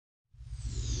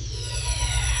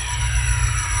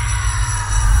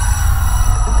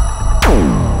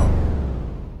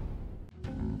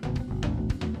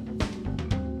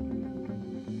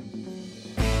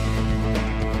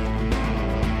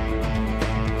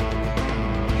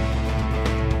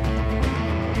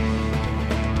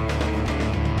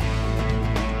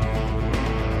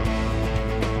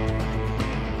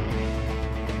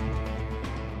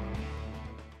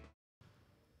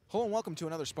and welcome to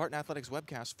another Spartan Athletics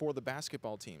webcast for the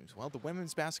basketball teams. Well, the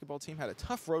women's basketball team had a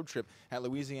tough road trip at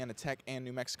Louisiana Tech and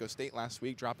New Mexico State last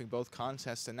week, dropping both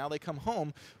contests, and now they come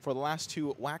home for the last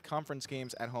two WAC conference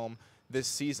games at home this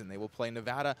season. They will play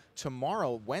Nevada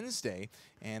tomorrow, Wednesday,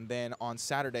 and then on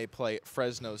Saturday play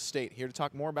Fresno State. Here to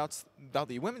talk more about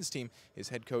the women's team is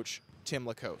head coach Tim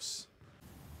LaKose.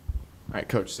 All right,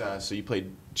 Coach, so you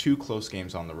played two close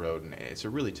games on the road, and it's a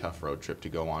really tough road trip to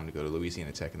go to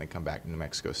Louisiana Tech and then come back to New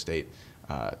Mexico State.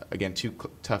 Again, two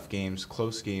tough games,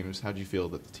 close games. How did you feel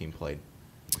that the team played?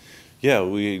 Yeah,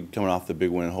 we coming off the big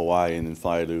win in Hawaii and then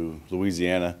fly to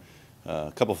Louisiana,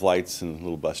 a couple flights and a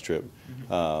little bus trip.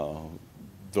 So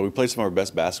we played some of our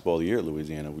best basketball of the year at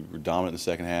Louisiana. We were dominant in the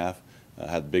second half,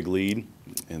 had a big lead,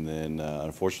 and then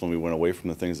unfortunately we went away from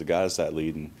the things that got us that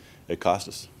lead, and it cost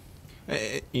us.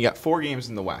 You got 4 games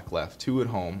in the WAC left, 2 at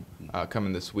home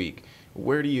coming this week.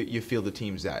 Where do you feel the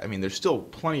team's at? I mean, there's still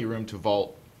plenty of room to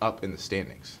vault up in the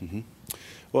standings.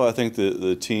 Well, I think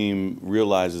the team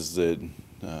realizes that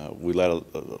we let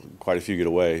quite a few get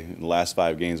away. In the last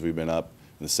 5 games we've been up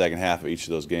in the second half of each of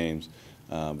those games.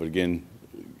 But again,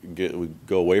 we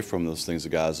go away from those things that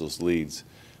got us those leads.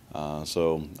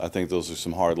 So I think those are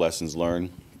some hard lessons learned.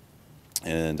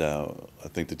 And I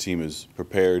think the team is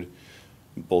prepared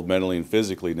both mentally and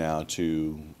physically now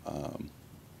to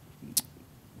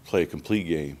play a complete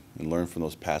game and learn from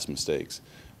those past mistakes.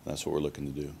 That's what we're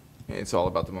looking to do. It's all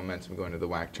about the momentum going to the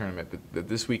WAC tournament. But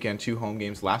this weekend, 2 home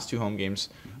games, last 2 home games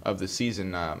of the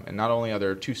season. And not only are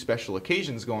there 2 special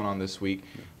occasions going on this week,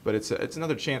 but it's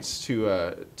another chance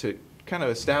to kind of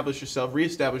reestablish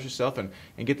yourself, and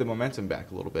get the momentum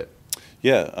back a little bit.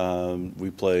 Yeah, we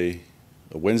play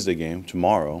a Wednesday game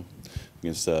tomorrow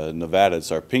against Nevada.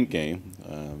 It's our pink game.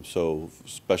 So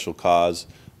special cause,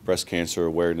 breast cancer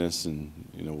awareness, and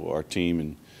our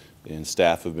team and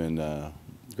staff have been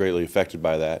greatly affected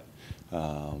by that.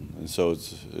 And so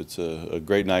it's a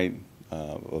great night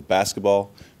of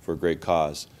basketball for a great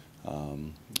cause.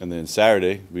 And then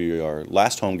Saturday, our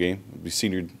last home game will be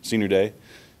senior day.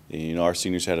 And, our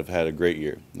seniors have had a great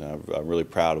year. I'm really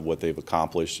proud of what they've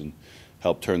accomplished and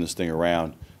helped turn this thing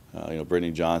around.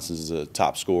 Brittany Johnson is a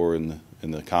top scorer in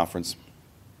the conference.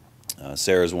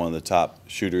 Sarah's one of the top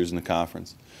shooters in the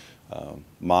conference.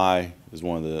 Mai is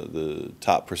one of the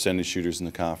top percentage shooters in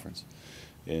the conference.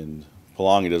 And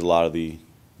Palangi does a lot of the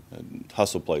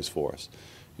hustle plays for us.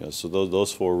 So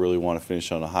those 4 really want to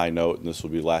finish on a high note, and this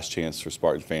will be the last chance for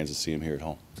Spartan fans to see them here at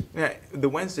home. Yeah, the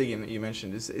Wednesday game that you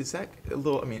mentioned, is that a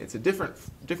little? I mean, it's a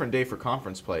different day for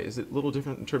conference play. Is it a little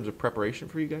different in terms of preparation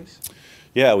for you guys?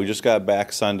 Yeah, we just got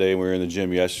back Sunday. We were in the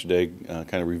gym yesterday,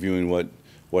 kind of reviewing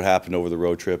what happened over the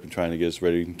road trip and trying to get us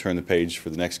ready to turn the page for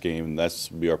the next game. And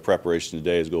that's will be our preparation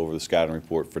today, is go over the scouting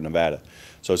report for Nevada.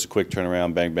 So it's a quick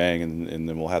turnaround, bang, bang, and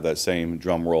then we'll have that same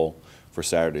drum roll for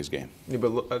Saturday's game. Yeah,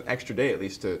 but an extra day at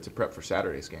least to prep for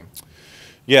Saturday's game.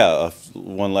 Yeah,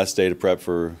 one less day to prep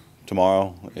for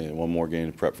tomorrow and one more game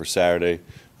to prep for Saturday.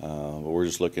 But we're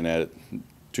just looking at it,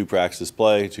 2 practices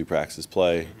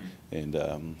play, and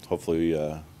hopefully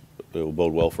it will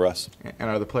bode well for us. And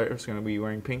are the players going to be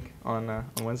wearing pink on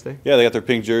Wednesday? Yeah, they got their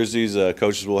pink jerseys.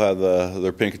 Coaches will have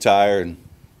their pink attire, and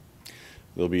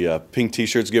there'll be pink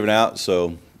T-shirts given out,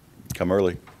 so come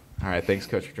early. All right, thanks,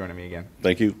 Coach, for joining me again.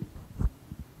 Thank you.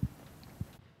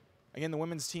 Again, the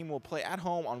women's team will play at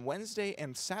home on Wednesday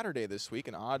and Saturday this week.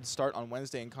 An odd start on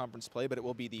Wednesday in conference play, but it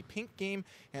will be the pink game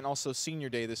and also senior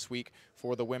day this week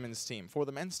for the women's team. For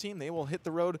the men's team, they will hit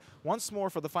the road once more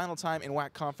for the final time in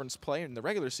WAC conference play, in the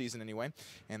regular season anyway,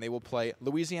 and they will play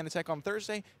Louisiana Tech on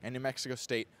Thursday and New Mexico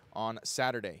State on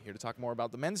Saturday. Here to talk more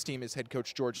about the men's team is head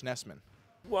coach George Nessman.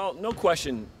 Well, no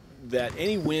question that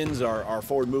any wins are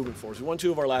forward movement for us. We won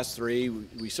 2 of our last 3.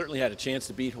 We certainly had a chance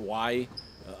to beat Hawaii.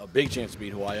 A big chance to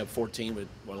beat Hawaii up 14 with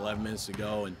 11 minutes to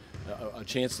go, and a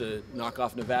chance to knock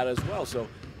off Nevada as well. So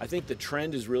I think the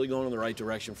trend is really going in the right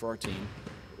direction for our team.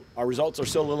 Our results are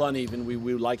still a little uneven. We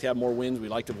would like to have more wins. We'd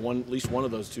like to have won at least one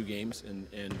of those 2 games,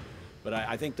 but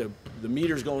I think the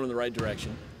meter's going in the right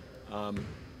direction.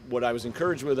 What I was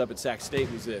encouraged with up at Sac State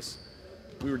was this: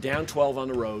 we were down 12 on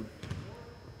the road.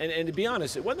 And to be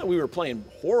honest, it wasn't that we were playing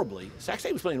horribly. Sac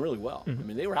State was playing really well. I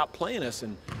mean, they were outplaying us,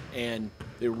 and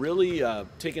they were really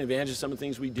taking advantage of some of the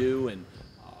things we do, and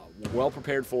were well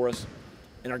prepared for us.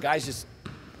 And our guys just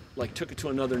took it to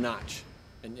another notch,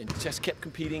 and just kept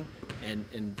competing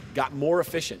and got more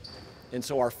efficient. And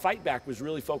so our fight back was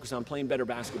really focused on playing better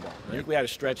basketball. I think we had a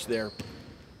stretch there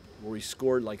where we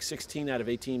scored 16 out of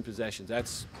 18 possessions.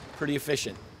 That's pretty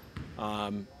efficient,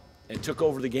 and took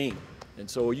over the game. And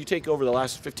so you take over the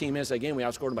last 15 minutes of that game, we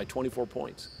outscored them by 24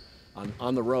 points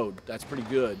on the road. That's pretty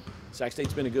good. Sac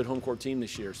State's been a good home court team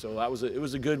this year, so it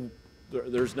was a good.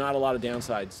 There's not a lot of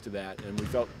downsides to that, and we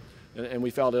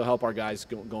felt it'll help our guys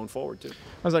going forward too.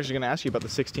 I was actually going to ask you about the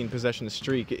 16 possession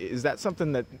streak. Is that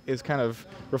something that is kind of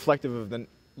reflective of the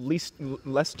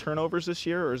less turnovers this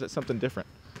year, or is it something different?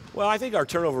 Well, I think our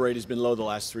turnover rate has been low the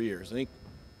last 3 years. I think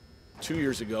 2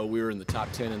 years ago we were in the top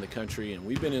 10 in the country, and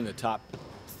we've been in the top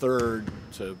 3rd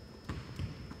to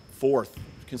 4th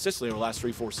consistently over the last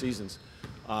 3-4 seasons.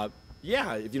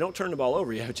 Yeah, if you don't turn the ball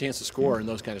over, you have a chance to score in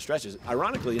those kind of stretches.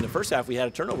 Ironically, in the first half, we had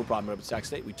a turnover problem up at Sac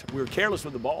State. We were careless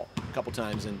with the ball a couple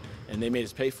times, and they made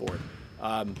us pay for it.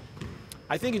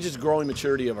 I think it's just growing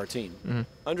maturity of our team.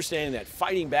 Understanding that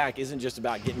fighting back isn't just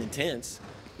about getting intense.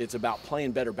 It's about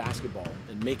playing better basketball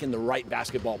and making the right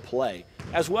basketball play,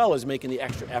 as well as making the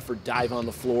extra effort, dive on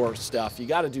the floor stuff. You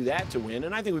got to do that to win,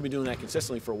 and I think we've been doing that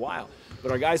consistently for a while.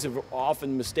 But our guys have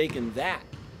often mistaken that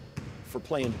for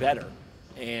playing better,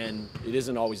 and it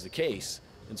isn't always the case.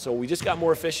 And so we just got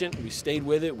more efficient. We stayed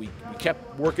with it. We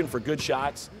kept working for good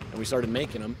shots, and we started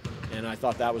making them. And I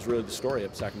thought that was really the story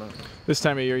of Sacramento. This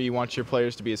time of year, you want your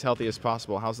players to be as healthy as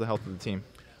possible. How's the health of the team?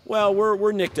 Well,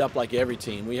 we're nicked up like every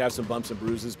team. We have some bumps and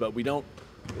bruises, but we don't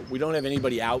have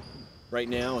anybody out right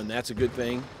now, and that's a good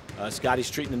thing. Scotty's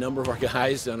treating a number of our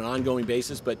guys on an ongoing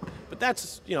basis, but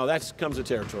that's that comes with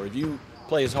territory. If you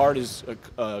play as hard as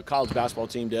a college basketball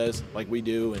team does, like we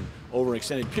do, and over an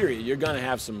extended period, you're going to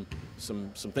have some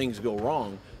things go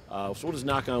wrong. So we'll just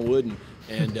knock on wood,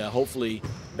 and hopefully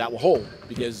that will hold,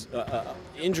 because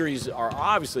injuries are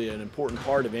obviously an important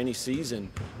part of any season.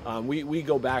 We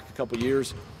go back a couple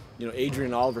years.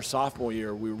 Adrian Oliver's sophomore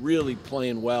year, we were really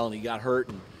playing well, and he got hurt,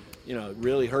 and it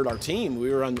really hurt our team.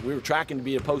 We were tracking to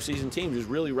be a postseason team, just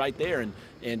really right there,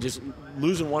 and just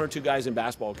losing 1 or 2 guys in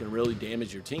basketball can really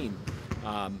damage your team.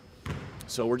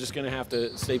 So we're just going to have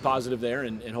to stay positive there,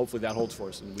 and hopefully that holds for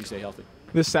us and we stay healthy.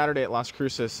 This Saturday at Las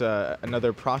Cruces,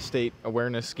 another prostate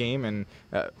awareness game, and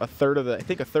a third of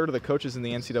the coaches in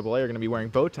the NCAA are going to be wearing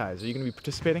bow ties. Are you going to be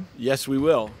participating? Yes, we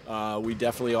will. We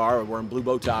definitely are. We're wearing blue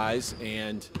bow ties,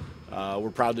 and we're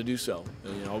proud to do so.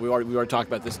 We already talked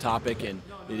about this topic, and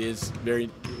it is very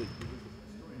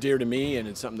dear to me, and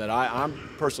it's something that I'm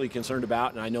personally concerned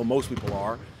about, and I know most people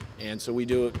are. And so we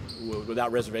do it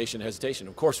without reservation and hesitation.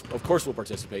 Of course we'll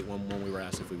participate when we were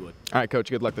asked if we would. All right,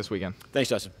 Coach, good luck this weekend. Thanks,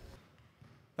 Justin.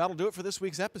 That'll do it for this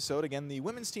week's episode. Again, the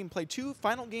women's team played 2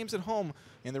 final games at home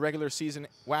in the regular season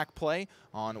WAC play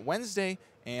on Wednesday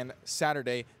and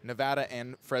Saturday, Nevada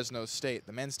and Fresno State.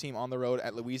 The men's team on the road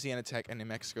at Louisiana Tech and New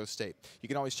Mexico State. You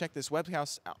can always check this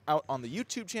webcast out on the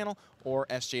YouTube channel or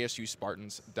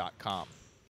sjsuspartans.com.